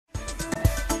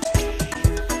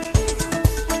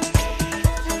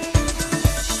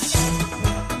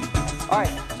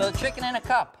chicken in a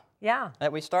cup. Yeah.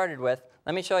 That we started with.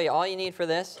 Let me show you. All you need for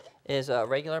this is a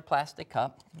regular plastic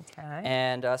cup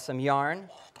and some yarn,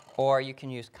 or you can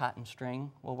use cotton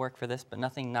string. Will work for this, but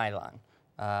nothing nylon,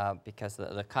 because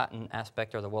the cotton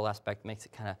aspect or the wool aspect makes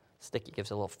it kind of sticky,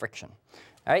 gives it a little friction.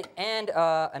 All right, and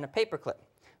a paper clip.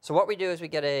 So what we do is we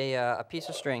get a piece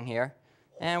of string here,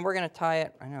 and we're going to tie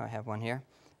it. I know I have one here,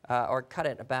 or cut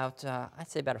it about I'd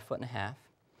say about 1.5 feet,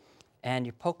 and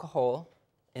you poke a hole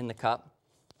in the cup.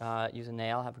 Use a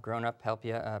nail, have a grown-up help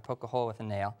you poke a hole with a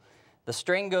nail. The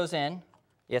string goes in,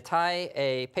 you tie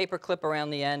a paper clip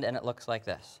around the end, and it looks like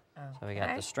this. Okay. So we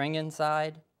got the string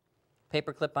inside,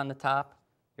 paper clip on the top.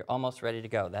 You're almost ready to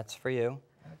go. That's for you.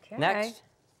 Okay. Next,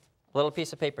 a little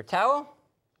piece of paper towel.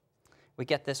 We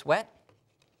get this wet.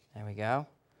 There we go.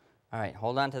 All right,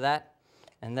 hold on to that.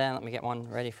 And then let me get one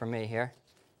ready for me here.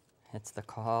 It's the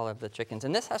call of the chickens.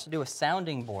 And this has to do with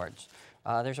sounding boards.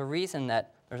 There's a reason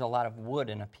that there's a lot of wood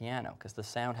in a piano, because the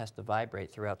sound has to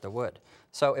vibrate throughout the wood.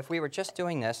 So if we were just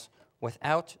doing this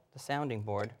without the sounding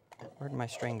board, where'd my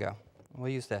string go? We'll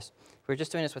use this. If we were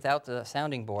just doing this without the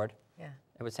sounding board,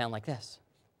 it would sound like this.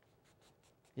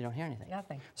 You don't hear anything.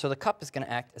 Nothing. So the cup is going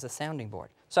to act as a sounding board.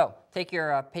 So take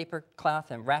your paper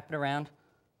cloth and wrap it around,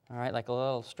 all right, like a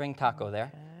little string taco there.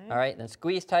 All right, then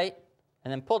squeeze tight,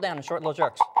 and then pull down in short little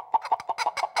jerks.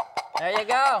 There you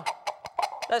go.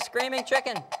 The screaming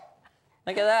chicken.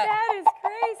 Look at that. That is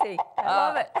crazy. I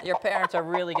love it. Your parents are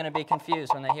really going to be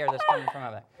confused when they hear this coming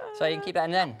from it. So you can keep that,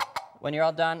 and then when you're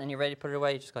all done and you're ready to put it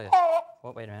away, you just go like this.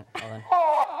 Oh, wait a minute. Hold on.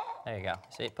 There you go.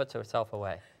 See, it puts itself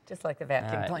away. Just like the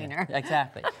vacuum cleaner. Yeah,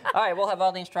 exactly. All right, we'll have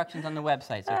all the instructions on the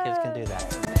website so kids can do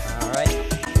that. All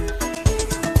right.